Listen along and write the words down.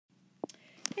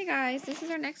Hey guys, this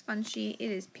is our next fun sheet. It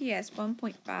is PS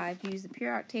 1.5. Use the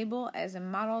periodic table as a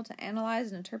model to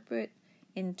analyze and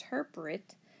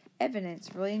interpret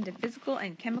evidence relating to physical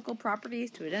and chemical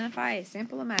properties to identify a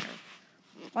sample of matter.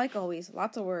 Like always,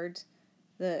 lots of words.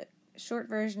 The short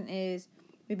version is,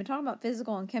 we've been talking about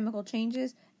physical and chemical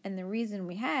changes, and the reason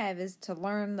we have is to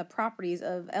learn the properties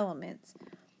of elements.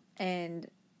 And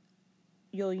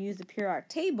you'll use the periodic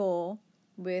table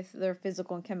with their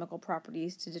physical and chemical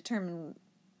properties to determine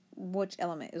which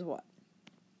element is what.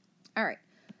 Alright,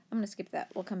 I'm going to skip that.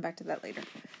 We'll come back to that later.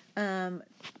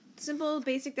 Simple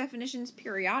basic definitions.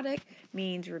 Periodic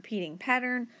means repeating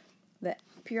pattern. The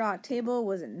periodic table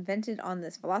was invented on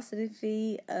this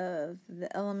philosophy of the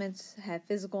elements have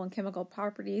physical and chemical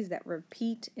properties that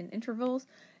repeat in intervals,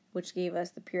 which gave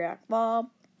us the periodic law.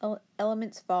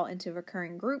 Elements fall into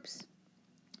recurring groups,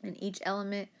 and each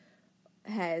element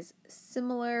has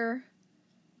similar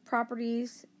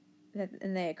properties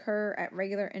and they occur at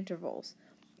regular intervals.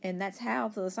 And that's how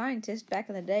the scientists back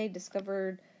in the day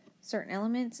discovered certain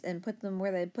elements and put them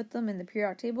where they put them in the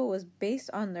periodic table was based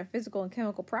on their physical and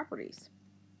chemical properties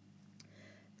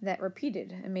that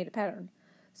repeated and made a pattern.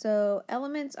 So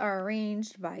elements are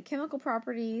arranged by chemical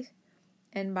properties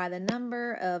and by the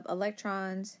number of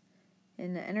electrons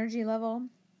in the energy level.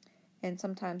 And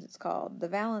sometimes it's called the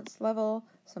valence level,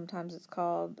 sometimes it's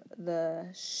called the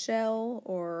shell,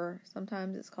 or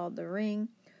sometimes it's called the ring.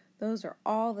 Those are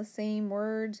all the same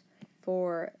words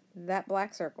for that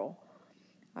black circle.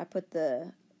 I put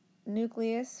the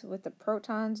nucleus with the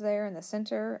protons there in the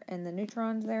center and the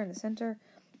neutrons there in the center.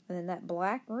 And then that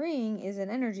black ring is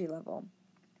an energy level.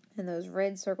 And those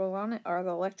red circles on it are the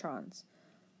electrons.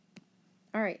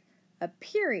 Alright, a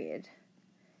period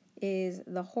is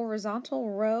the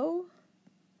horizontal row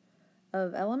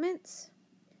of elements.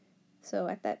 So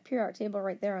at that periodic table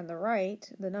right there on the right,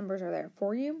 the numbers are there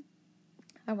for you.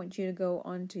 I want you to go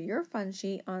onto your fun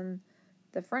sheet on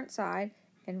the front side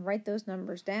and write those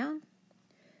numbers down.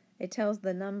 It tells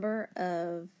the number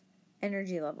of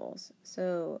energy levels.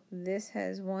 So this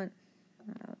has one,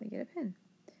 let me get a pen.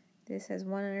 This has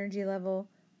one energy level.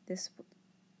 This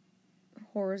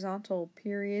horizontal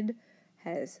period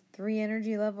has 3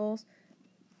 energy levels.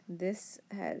 This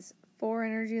has 4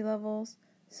 energy levels.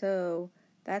 So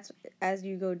that's as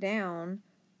you go down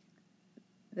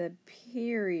the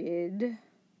period,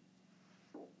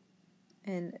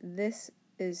 and this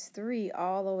is 3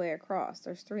 all the way across.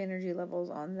 There's 3 energy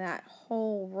levels on that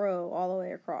whole row all the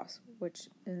way across, which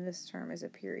in this term is a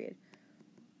period.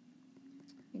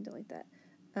 Let me delete that.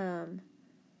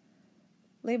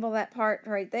 Label that part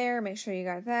right there. Make sure you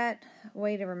got that.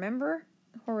 Way to remember,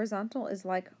 horizontal is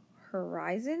like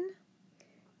horizon.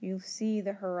 You see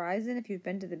the horizon. If you've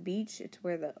been to the beach, it's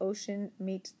where the ocean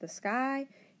meets the sky.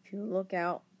 If you look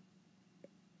outside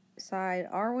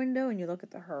our window and you look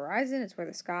at the horizon, it's where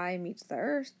the sky meets the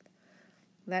earth.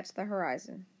 That's the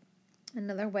horizon.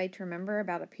 Another way to remember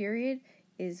about a period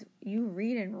is you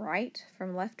read and write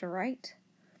from left to right,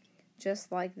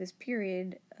 just like this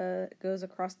period goes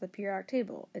across the periodic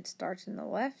table. It starts in the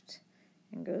left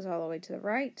and goes all the way to the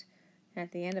right. And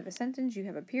at the end of a sentence, you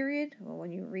have a period. Well,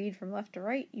 when you read from left to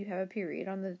right, you have a period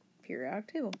on the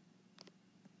periodic table.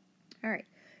 Alright,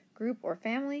 group or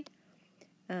family.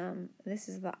 This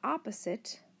is the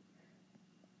opposite.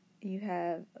 You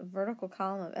have a vertical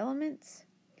column of elements,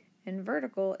 and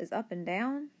vertical is up and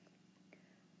down.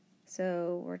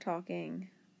 So we're talking,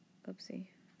 oopsie,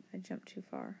 I jumped too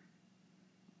far.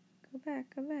 Go back.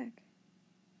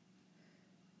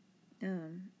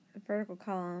 A vertical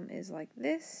column is like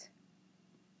this.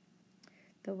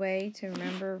 The way to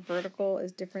remember vertical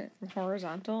is different from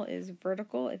horizontal is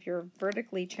vertical. If you're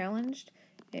vertically challenged,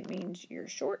 it means you're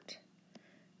short,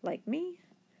 like me.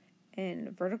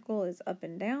 And vertical is up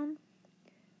and down.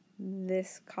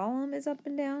 This column is up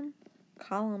and down.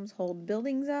 Columns hold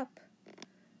buildings up.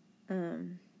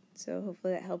 So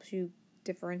hopefully that helps you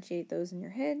differentiate those in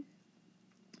your head.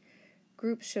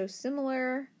 Groups show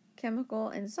similar chemical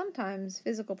and sometimes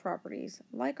physical properties,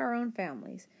 like our own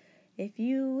families. If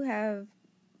you have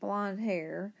blonde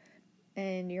hair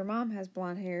and your mom has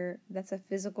blonde hair, that's a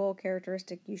physical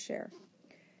characteristic you share.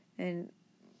 And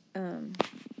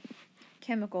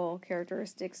chemical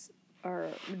characteristics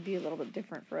would be a little bit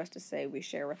different for us to say we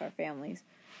share with our families,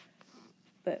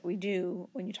 but we do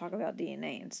when you talk about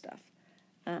DNA and stuff.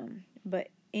 But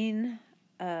in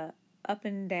up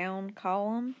and down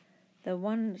column, the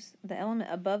element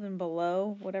above and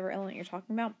below, whatever element you're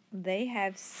talking about, they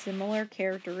have similar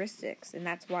characteristics, and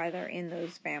that's why they're in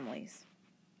those families.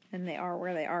 And they are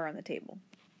where they are on the table.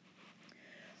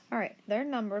 Alright, they're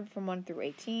numbered from 1 through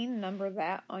 18. Number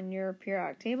that on your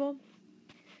periodic table.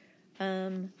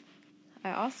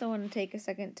 I also want to take a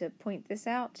second to point this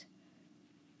out.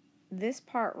 This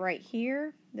part right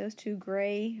here, those two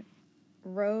gray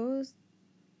rows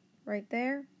right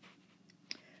there,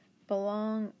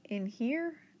 belong in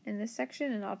here in this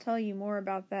section, and I'll tell you more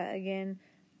about that again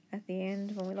at the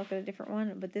end when we look at a different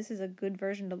one. But this is a good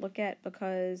version to look at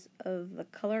because of the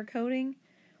color coding.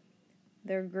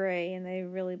 They're gray and they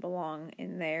really belong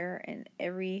in there, and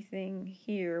everything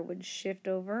here would shift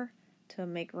over to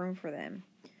make room for them.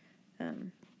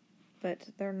 But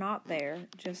they're not there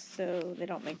just so they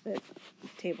don't make the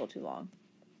table too long.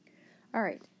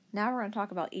 Alright, now we're going to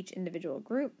talk about each individual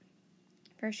group.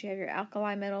 First, you have your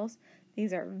alkali metals.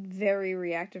 These are very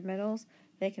reactive metals.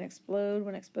 They can explode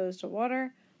when exposed to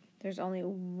water. There's only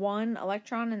one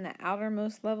electron in the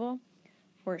outermost level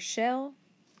or shell.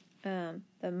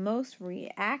 The most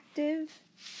reactive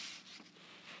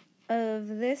of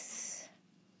this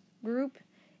group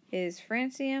is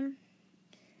francium,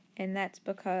 and that's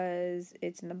because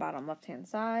it's in the bottom left-hand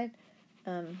side.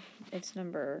 It's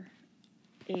number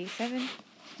 87,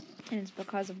 and it's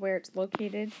because of where it's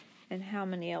located and how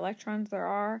many electrons there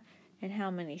are and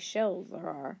how many shells there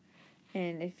are.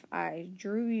 And if I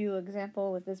drew you an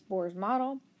example with this Bohr's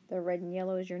model, the red and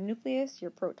yellow is your nucleus,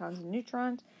 your protons and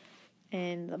neutrons,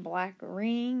 and the black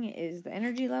ring is the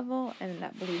energy level, and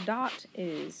that blue dot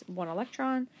is one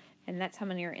electron, and that's how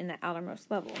many are in the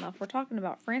outermost level. Now, if we're talking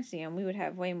about francium, we would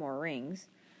have way more rings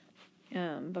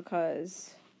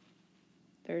because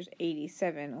there's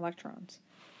 87 electrons.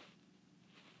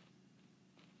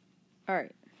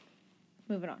 Alright,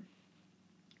 moving on.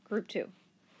 Group 2.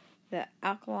 The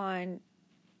alkaline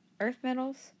earth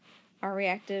metals are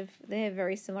reactive. They have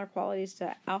very similar qualities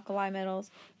to alkali metals,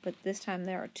 but this time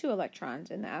there are 2 electrons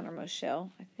in the outermost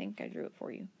shell. I think I drew it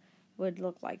for you. Would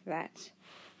look like that.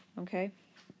 Okay?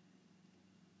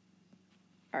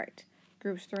 Alright,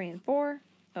 groups 3 and 4.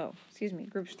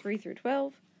 Groups 3 through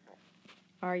 12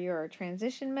 are your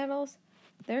transition metals.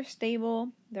 They're stable,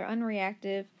 they're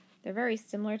unreactive, they're very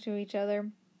similar to each other.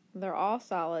 They're all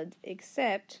solids,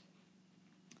 except,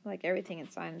 like everything in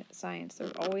science,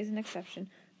 there's always an exception,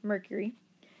 mercury.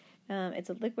 It's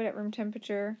a liquid at room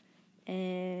temperature,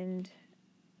 and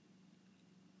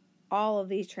all of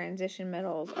these transition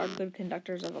metals are good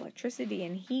conductors of electricity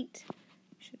and heat.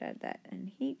 Should add that,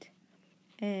 and heat.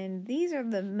 And these are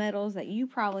the metals that you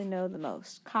probably know the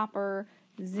most. Copper,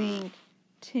 zinc,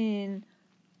 tin,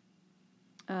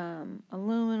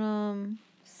 aluminum,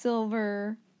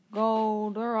 silver,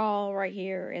 gold. They're all right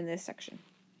here in this section.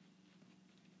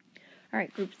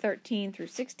 Alright, group 13 through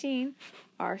 16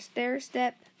 are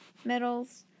stair-step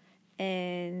metals,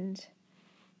 and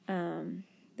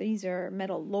these are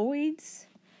metalloids,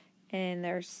 and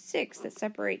there's 6 that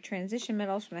separate transition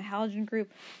metals from the halogen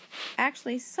group.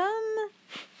 Actually, some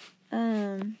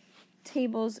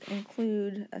tables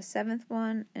include a 7th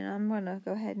one, and I'm going to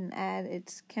go ahead and add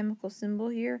its chemical symbol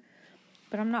here,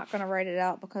 but I'm not going to write it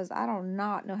out because I do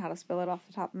not know how to spell it off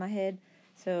the top of my head,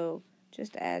 so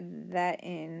just add that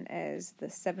in as the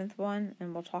 7th one,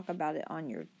 and we'll talk about it on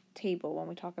your table when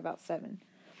we talk about 7.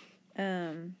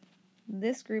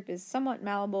 This group is somewhat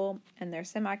malleable, and they're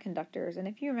semiconductors. And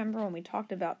if you remember when we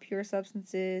talked about pure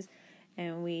substances,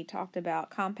 and we talked about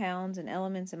compounds and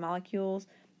elements and molecules,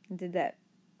 and did that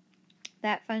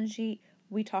fun sheet,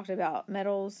 we talked about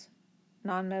metals,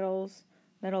 nonmetals,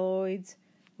 metalloids.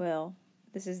 Well,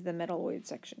 this is the metalloid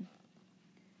section.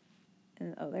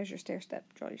 And there's your stair step.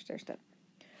 Draw your stair step.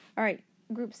 Alright,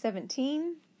 group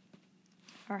 17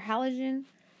 are halogen.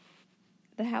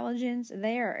 The halogens,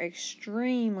 they are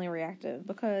extremely reactive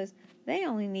because they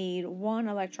only need 1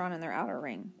 electron in their outer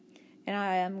ring. And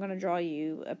I am going to draw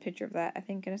you a picture of that, I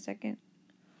think, in a second.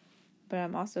 But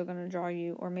I'm also going to draw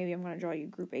you, or maybe I'm going to draw you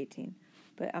group 18.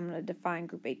 But I'm going to define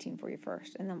group 18 for you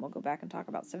first, and then we'll go back and talk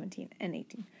about 17 and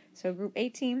 18. So group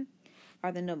 18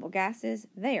 are the noble gases.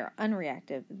 They are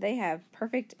unreactive. They have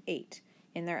perfect 8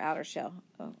 in their outer shell.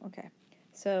 Oh, okay.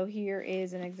 So here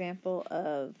is an example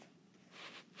of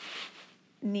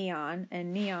neon,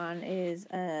 and neon is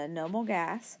a noble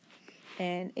gas,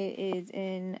 and it is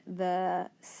in the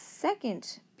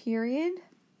 2nd period,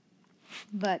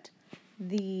 but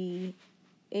the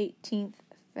 18th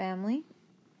family,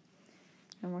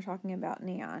 and we're talking about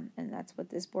neon, and that's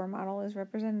what this Bohr model is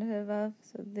representative of.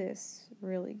 So this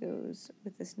really goes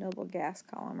with this noble gas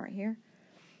column right here,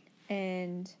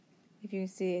 and if you can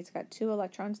see, it's got 2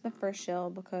 electrons in the first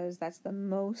shell because that's the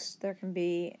most there can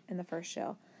be in the first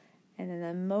shell. And then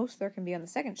the most there can be on the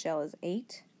second shell is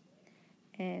 8.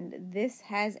 And this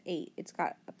has 8. It's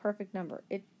got a perfect number.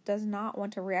 It does not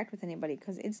want to react with anybody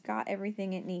because it's got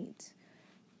everything it needs.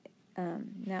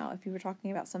 Now, if you were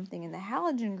talking about something in the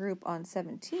halogen group on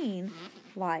 17,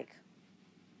 like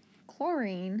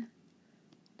chlorine,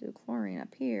 do chlorine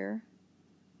up here.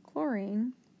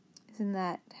 Chlorine is in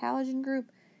that halogen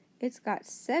group. It's got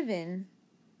 7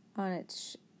 on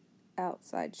its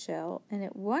outside shell, and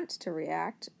it wants to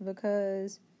react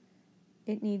because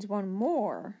it needs 1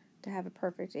 more to have a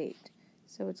perfect 8.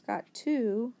 So it's got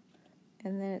 2,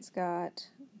 and then it's got,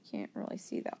 you can't really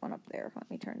see that one up there.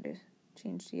 Let me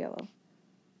change to yellow.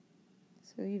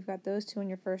 So you've got those 2 in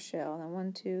your first shell, and then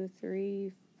 1, 2,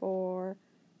 3, 4,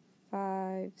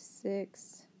 5,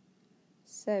 6,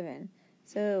 7.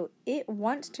 So it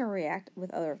wants to react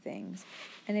with other things.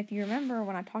 And if you remember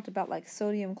when I talked about like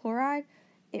sodium chloride,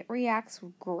 it reacts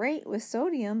great with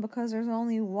sodium because there's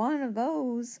only 1 of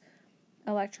those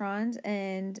electrons,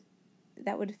 and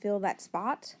that would fill that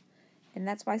spot. And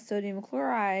that's why sodium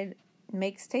chloride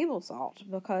makes table salt,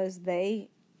 because they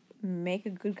make a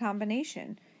good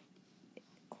combination.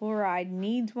 Chloride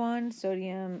needs 1,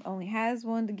 sodium only has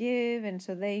 1 to give, and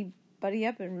so they buddy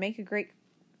up and make a great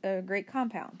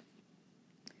compound.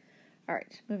 All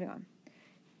right, moving on.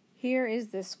 Here is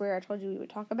the square I told you we would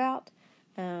talk about.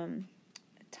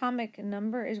 Atomic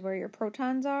number is where your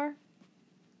protons are.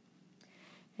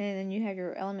 And then you have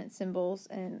your element symbols,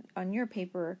 and on your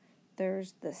paper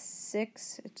there's the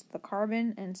 6, it's the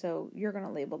carbon, and so you're going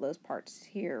to label those parts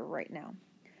here right now.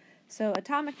 So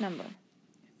atomic number,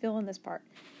 fill in this part,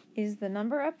 is the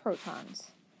number of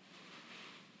protons.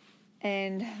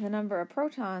 And the number of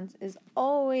protons is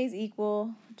always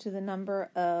equal to the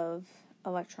number of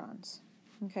electrons.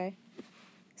 Okay?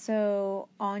 So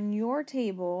on your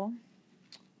table,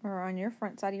 or on your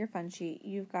front side of your fun sheet,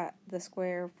 you've got the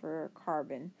square for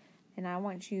carbon. And I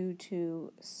want you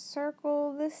to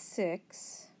circle the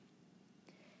 6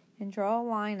 and draw a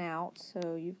line out.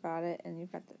 So you've got it, and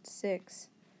you've got the 6.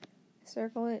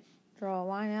 Circle it, draw a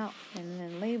line out, and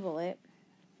then label it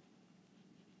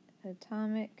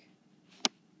atomic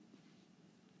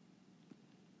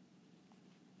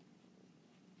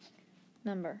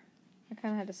number. I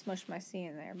kind of had to smush my C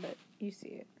in there, but you see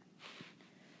it.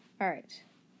 Alright.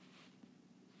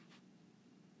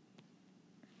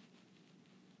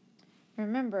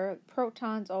 Remember,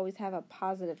 protons always have a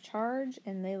positive charge,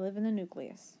 and they live in the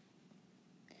nucleus.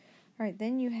 Alright,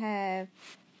 then you have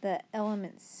the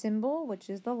element symbol, which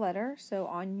is the letter. So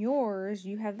on yours,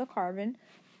 you have the carbon.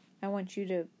 I want you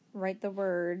to write the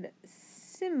word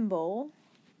symbol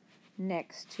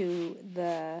next to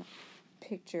the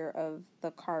picture of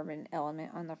the carbon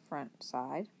element on the front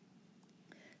side.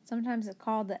 Sometimes it's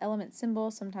called the element symbol,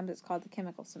 sometimes it's called the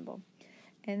chemical symbol.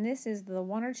 And this is the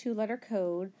 1 or 2 letter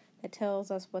code that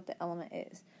tells us what the element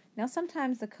is. Now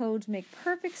sometimes the codes make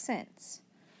perfect sense.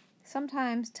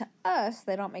 Sometimes to us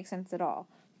they don't make sense at all.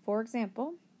 For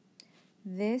example,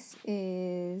 this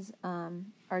is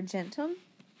argentum,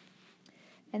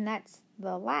 and that's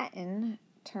the Latin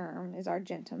term is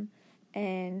argentum,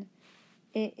 and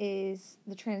it is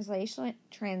the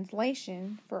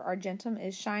translation for argentum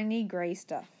is shiny gray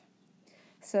stuff.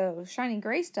 So shiny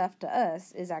gray stuff to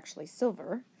us is actually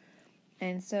silver.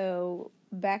 And so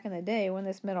back in the day when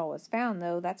this metal was found,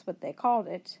 though, that's what they called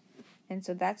it. And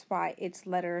so that's why its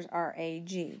letters are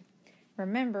AG.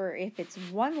 Remember, if it's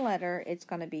 1 letter, it's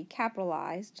going to be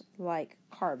capitalized like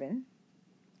carbon.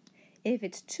 If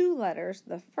it's 2 letters,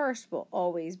 the first will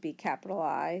always be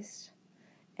capitalized,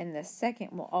 and the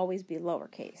second will always be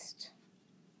lowercased.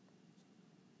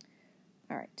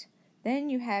 Alright, then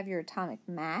you have your atomic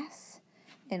mass,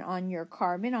 and on your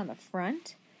carbon on the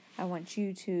front, I want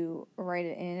you to write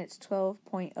it in. It's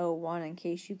 12.01 in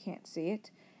case you can't see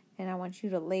it, and I want you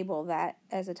to label that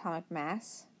as atomic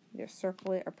mass. Either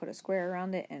circle it or put a square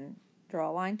around it and draw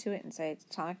a line to it and say it's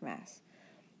atomic mass.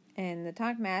 And the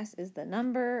atomic mass is the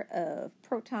number of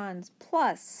protons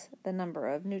plus the number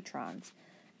of neutrons.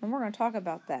 And we're going to talk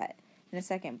about that in a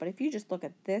second. But if you just look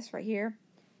at this right here,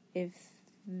 if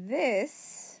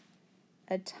this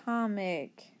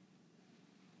atomic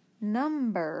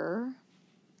number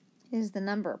is the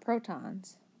number of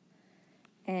protons,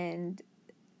 and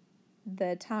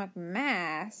the atomic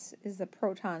mass is the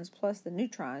protons plus the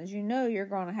neutrons, you know you're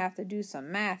going to have to do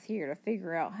some math here to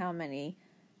figure out how many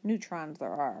neutrons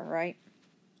there are, right?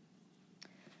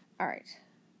 Alright.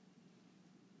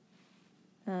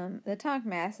 The atomic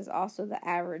mass is also the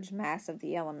average mass of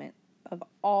the element of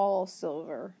all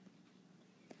silver.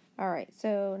 Alright,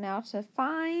 so now to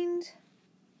find,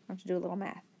 I have to do a little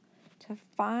math. To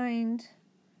find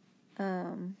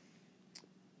the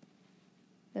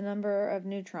number of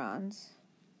neutrons,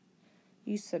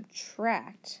 you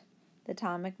subtract the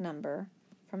atomic number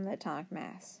from the atomic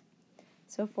mass.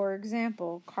 So, for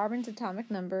example, carbon's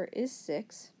atomic number is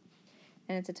 6,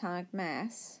 and its atomic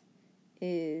mass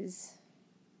is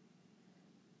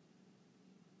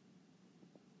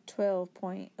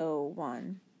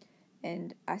 12.01.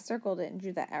 And I circled it and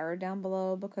drew that arrow down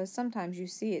below because sometimes you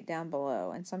see it down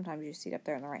below and sometimes you see it up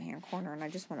there in the right-hand corner, and I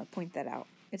just want to point that out.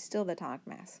 It's still the atomic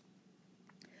mass.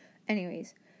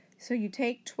 Anyways, so you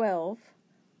take 12,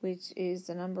 which is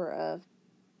the number of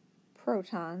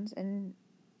protons, and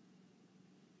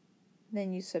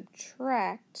then you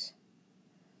subtract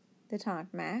the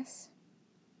atomic mass.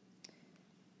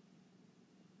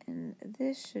 And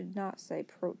this should not say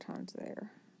protons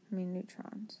there. I mean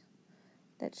neutrons.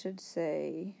 That should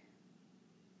say,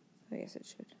 oh yes it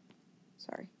should,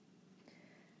 sorry.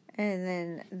 And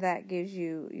then that gives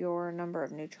you your number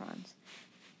of neutrons.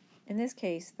 In this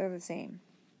case, they're the same.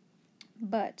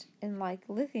 But in like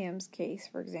lithium's case,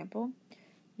 for example,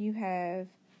 you have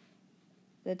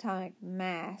the atomic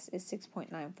mass is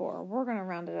 6.94. We're going to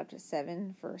round it up to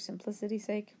 7 for simplicity's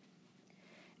sake.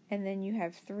 And then you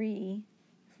have 3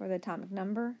 for the atomic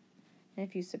number. And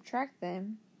if you subtract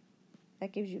them,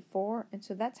 that gives you 4, and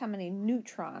so that's how many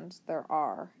neutrons there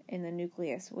are in the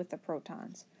nucleus with the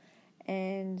protons.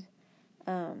 And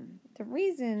the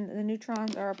reason the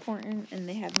neutrons are important and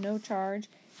they have no charge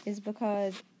is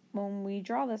because when we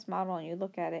draw this model and you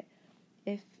look at it,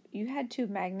 if you had 2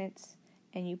 magnets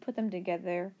and you put them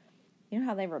together, you know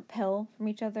how they repel from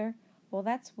each other? Well,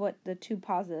 that's what the 2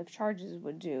 positive charges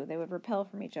would do. They would repel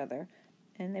from each other,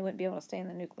 and they wouldn't be able to stay in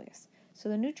the nucleus. So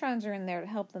the neutrons are in there to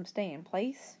help them stay in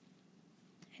place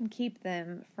and keep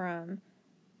them from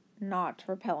not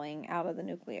repelling out of the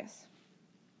nucleus.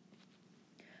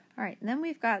 Alright, and then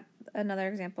we've got another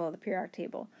example of the periodic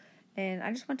table. And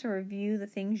I just want to review the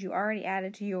things you already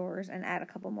added to yours and add a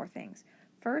couple more things.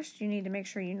 First, you need to make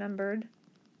sure you numbered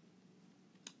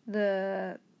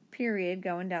the period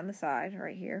going down the side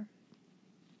right here.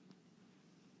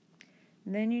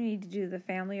 And then you need to do the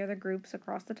family or the groups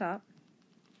across the top.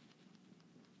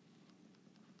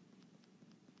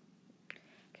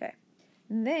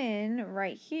 Then,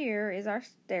 right here is our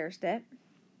stair step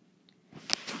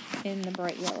in the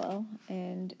bright yellow.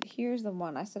 And here's the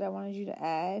one I said I wanted you to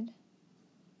add.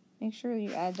 Make sure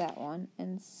you add that one.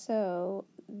 And so,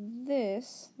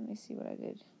 this, let me see what I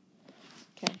did.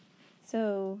 Okay.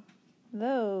 So,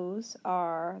 those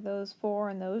 4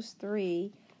 and those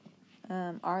 3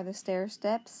 are the stair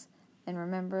steps. And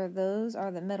remember, those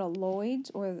are the metalloids,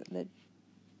 or the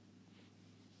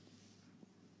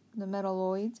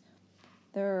metalloids.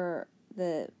 They're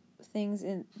the things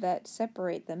that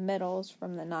separate the metals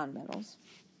from the nonmetals.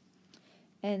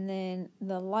 And then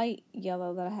the light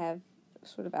yellow that I have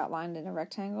sort of outlined in a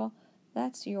rectangle,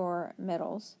 that's your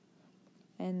metals.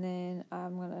 And then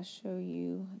I'm going to show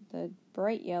you the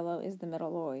bright yellow is the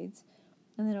metalloids.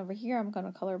 And then over here I'm going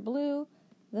to color blue.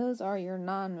 Those are your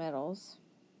nonmetals.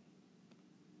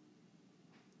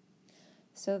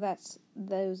 So that's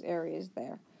those areas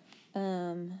there.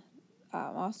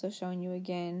 I'm also showing you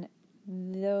again,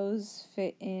 those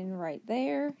fit in right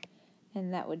there,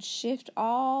 and that would shift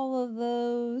all of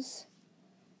those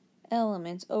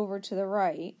elements over to the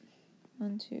right.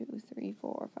 1, 2, 3,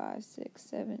 4, 5, 6,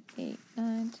 7, 8,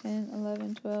 9, 10,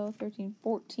 11, 12, 13,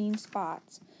 14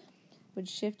 spots would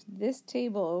shift this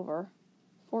table over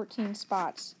 14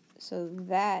 spots, so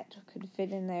that could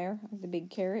fit in there, like the big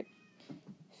carrot.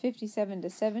 57 to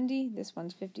 70, this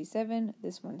one's 57,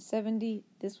 this one's 70,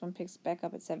 this one picks back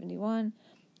up at 71.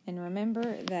 And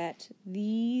remember that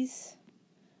these,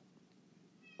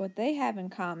 what they have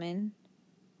in common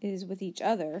is with each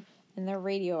other, and they're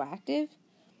radioactive,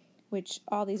 which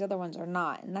all these other ones are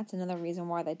not, and that's another reason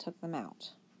why they took them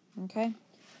out. Okay?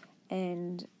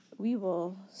 And we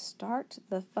will start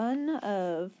the fun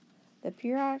of the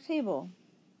periodic table.